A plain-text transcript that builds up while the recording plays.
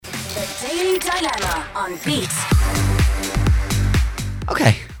The Daily Dilemma on Beat.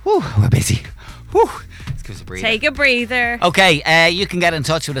 Okay, whew, we're busy. Whew. Let's give us a breather. Take a breather. Okay, you can get in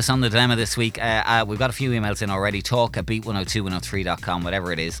touch with us on the dilemma this week. We've got a few emails in already. Talk at beat102103.com,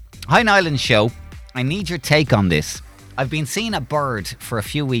 whatever it is. Hi, Nyland Show. I need your take on this. I've been seeing a bird for a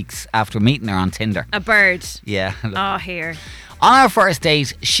few weeks after meeting her on Tinder. A bird. Yeah. Oh, here. On our first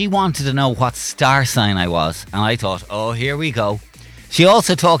date, she wanted to know what star sign I was, and I thought, oh, here we go. She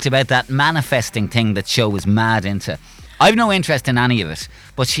also talked about that manifesting thing that Show was mad into. I've no interest in any of it,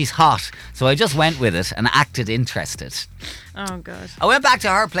 but she's hot, so I just went with it and acted interested. Oh, God. I went back to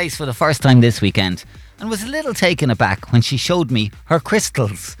her place for the first time this weekend and was a little taken aback when she showed me her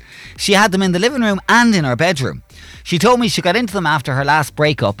crystals. She had them in the living room and in her bedroom. She told me she got into them after her last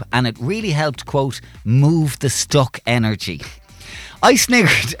breakup and it really helped, quote, move the stuck energy. I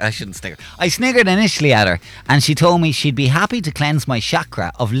sniggered initially at her, and she told me she'd be happy to cleanse my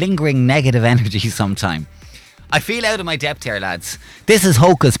chakra of lingering negative energy sometime. I feel out of my depth here, lads. This is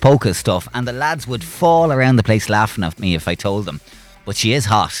hocus pocus stuff, and the lads would fall around the place laughing at me if I told them. But she is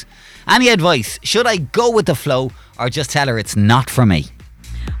hot. Any advice? Should I go with the flow or just tell her it's not for me?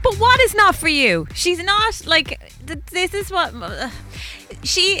 But what is not for you? She's not like this is what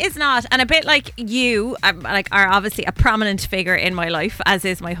she is not, and a bit like you, are obviously a prominent figure in my life, as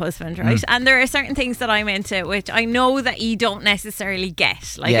is my husband, right? And there are certain things that I'm into which I know that you don't necessarily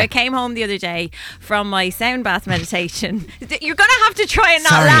get. Like, I came home the other day from my sound bath meditation. You're gonna have to try and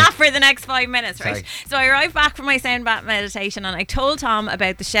not laugh for the next 5 minutes, right? Sorry. So I arrived back from my sound bath meditation and I told Tom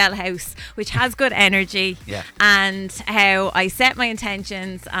about the Shell House, which has good energy, and how I set my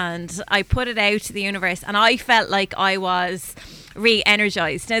intentions and I put it out to the universe, and I felt like I was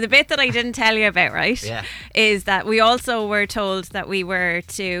re-energized. Now, the bit that I didn't tell you about, right, is that we also were told that we were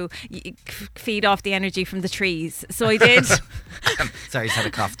to feed off the energy from the trees. So I did. Sorry, just had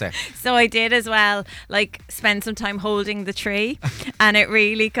a cough there. So I did as well, like, spend some time holding the tree, and it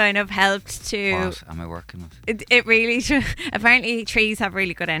really kind of helped to. What am I working with? It really. Apparently, trees have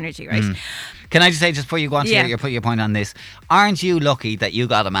really good energy, right? Can I just say, just before you go on to put your point on this, aren't you lucky that you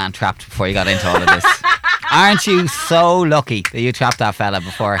got a man trapped before you got into all of this? Aren't you so lucky that you trapped that fella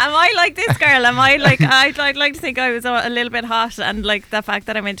before? Am I like this girl? Am I like, I'd like to think I was a little bit hot, and like the fact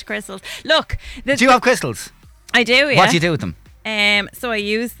that I'm into crystals. Look. Do you have crystals? I do, yeah. What do you do with them? So I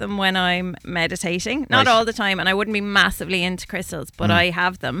use them when I'm meditating, not all the time, and I wouldn't be massively into crystals, but I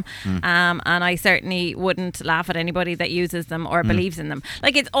have them, and I certainly wouldn't laugh at anybody that uses them or believes in them.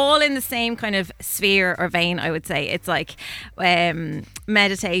 Like, it's all in the same kind of sphere or vein, I would say. It's like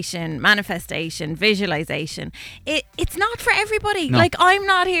meditation, manifestation, visualization. It's not for everybody. No. Like, I'm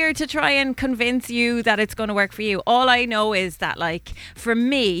not here to try and convince you that it's going to work for you. All I know is that, like, for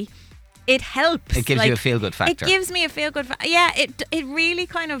me, it helps. It gives you a feel-good factor. It gives me a feel-good factor. Yeah, it really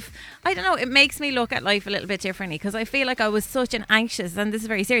kind of, I don't know, it makes me look at life a little bit differently, because I feel like I was such an anxious, and this is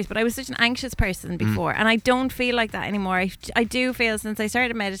very serious, but I was such an anxious person before, and I don't feel like that anymore. I do feel, since I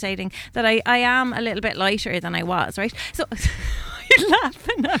started meditating, that I am a little bit lighter than I was, right? So... You're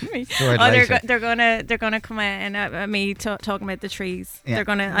laughing at me. They're gonna come in at me talking about the trees. Yeah. They're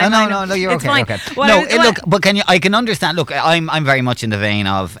gonna. No, you're it's okay. Fine. Okay. Look, but I can understand. Look, I'm very much in the vein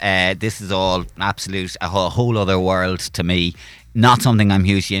of this is all absolute a whole other world to me. Not something I'm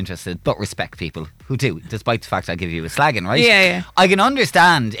hugely interested in, but respect people who do, despite the fact I give you a slagging, right? Yeah. I can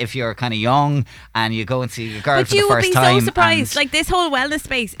understand if you're kind of young and you go and see your girl but for the first time. You would be so surprised. Like, this whole wellness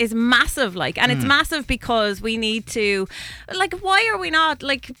space is massive, like, and it's massive because we need to, like, why are we not,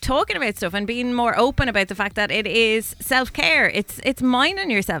 like, talking about stuff and being more open about the fact that it is self-care? It's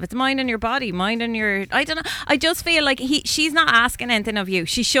minding yourself, it's minding your body, minding your, I don't know. I just feel like she's not asking anything of you.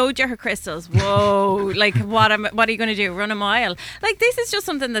 She showed you her crystals. Whoa, like, what are you going to do? Run a mile? Like, this is just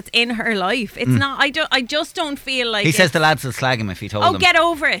something that's in her life. It's not. I just don't feel like. He says the lads will slag him if he told them. Oh, get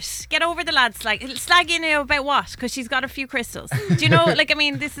over it. Get over the lads slagging you about what? Because she's got a few crystals. Do you know? Like, I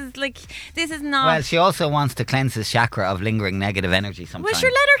mean, this is not. Well, she also wants to cleanse his chakra of lingering negative energy sometimes. Well,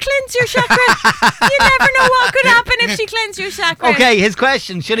 sure, let her cleanse your chakra. You never know what could happen if she cleansed your chakra. Okay, his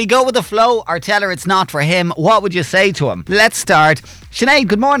question: should he go with the flow or tell her it's not for him? What would you say to him? Let's start. Sinead,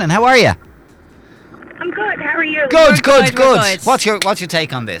 good morning. How are you? I'm good. How are you? Good. What's your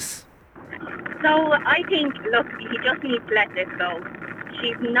take on this? So I think, look, he just needs to let this go.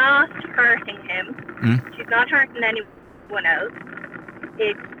 She's not hurting him. She's not hurting anyone else.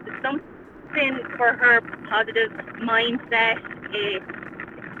 It's something for her positive mindset.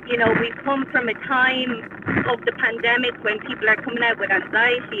 We've come from a time of the pandemic when people are coming out with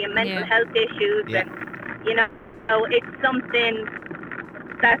anxiety and mental health issues, and it's something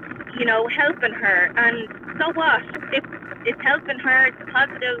that's helping her. And so what? If it's helping her. It's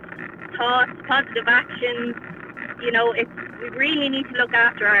positive thoughts, positive actions. You know, we really need to look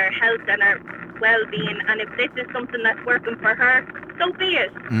after our health and our well-being, and if this is something that's working for her, so be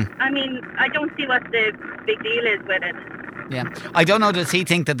it. I mean, I don't see what the big deal is with it. Yeah, I don't know. Does he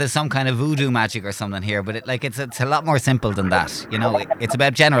think that there's some kind of voodoo magic or something here? But it's a lot more simple than that. You know, it's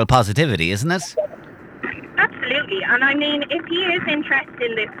about general positivity, isn't it? Absolutely. And I mean, if he is interested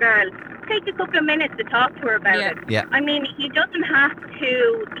in this girl, take a couple of minutes to talk to her about it. Yeah. I mean, he doesn't have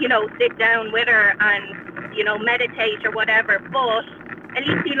to, you know, sit down with her and, you know, meditate or whatever, but at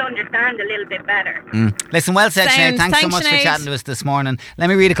least he'll understand a little bit better. Listen, well said, Sinead. Thanks so much Sinead, for chatting to us this morning. Let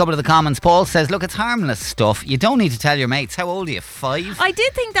me read a couple of the comments. Paul says, look, it's harmless stuff. You don't need to tell your mates. How old are you? 5? I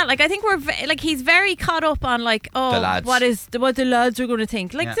did think that. Like, I think he's very caught up on, like, The lads. what the lads are going to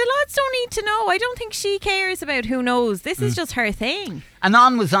think. Like, Yeah. the lads don't need to know. I don't think she cares about who knows. This is just her thing.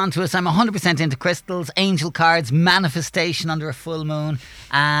 Anon was on to us. I'm 100% into crystals, angel cards, manifestation under a full moon.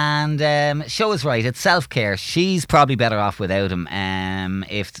 And Show is right. It's self-care. She's probably better off without him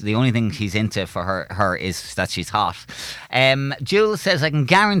if the only thing he's into for her is that she's hot. Jules says, I can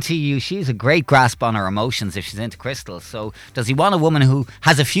guarantee you she's a great grasp on her emotions if she's into crystals. So does he want a woman who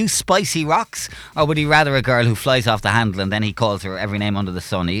has a few spicy rocks, or would he rather a girl who flies off the handle and then he calls her every name under the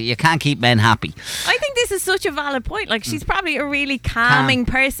sun? You can't keep men happy. I think this is such a valid point. Like, she's probably a really calming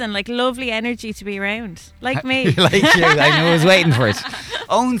person, like lovely energy to be around, like me. Like you, I knew I was waiting for it.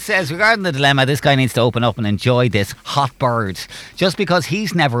 Owen says, regarding the dilemma, this guy needs to open up and enjoy this hot bird. Just because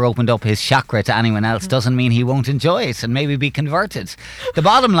he's never opened up his chakra to anyone else doesn't mean he won't enjoy it and maybe be converted. The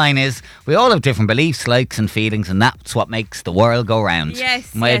bottom line is, we all have different beliefs, likes and feelings, and that's what makes the world go round.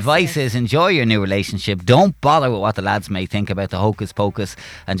 Yes. My advice is, enjoy your new relationship. Don't bother with what the lads may think about the hocus pocus,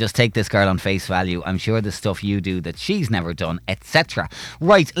 and just take this girl on face value. I'm sure the stuff you do that she's never done, etc.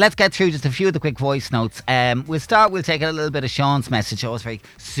 Right, let's get through just a few of the quick voice notes. We'll take a little bit of Sean's message. Oh, it's very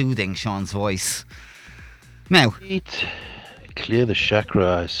soothing, Sean's voice. Now, clear the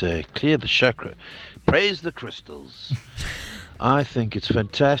chakra, I say. Clear the chakra. Praise the crystals. I think it's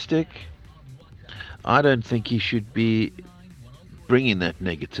fantastic. I don't think he should be bringing that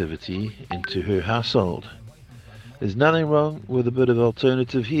negativity into her household. There's nothing wrong with a bit of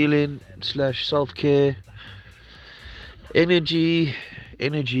alternative healing / self-care. Energy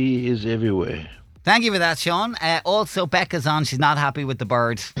is everywhere. thank you for that, Sean. Also, Becca's on. She's not happy with the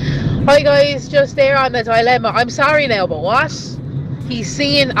bird. Hi guys, just there on the dilemma. I'm sorry now, but what? He's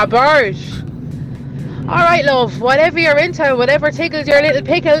seeing a bird. Alright love, whatever you're into, whatever tickles your little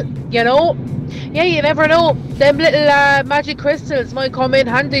pickle, you know. Yeah, you never know. Them little magic crystals might come in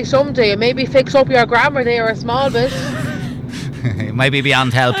handy someday and maybe fix up your grammar there a small bit. It might be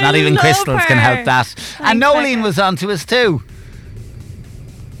beyond help. I Not even love crystals can her. help that. And Thanks, Nolene Becca. was on to us too.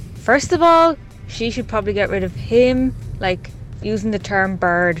 First of all, she should probably get rid of him, like, using the term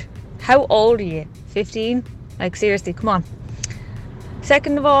bird. How old are you? 15? Like, seriously, come on.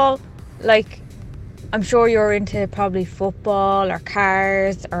 Second of all, like, I'm sure you're into probably football or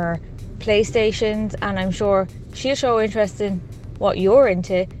cars or PlayStations, and I'm sure she'll show interest in what you're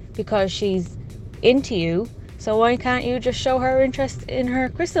into because she's into you. So why can't you just show her interest in her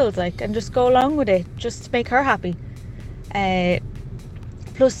crystals, like, and just go along with it, just to make her happy?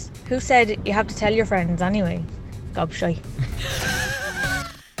 Plus, who said you have to tell your friends anyway? Gobshy.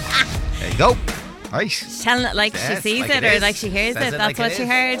 There you go. Right. Telling it like she Yes, sees like it, it or is. like she hears Says it. it That's like what it she is.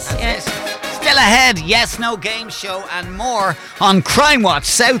 heard. That's Yeah. it. Still ahead, Yes No Game Show and more on Crime Watch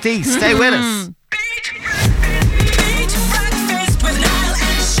Southeast. Stay with us.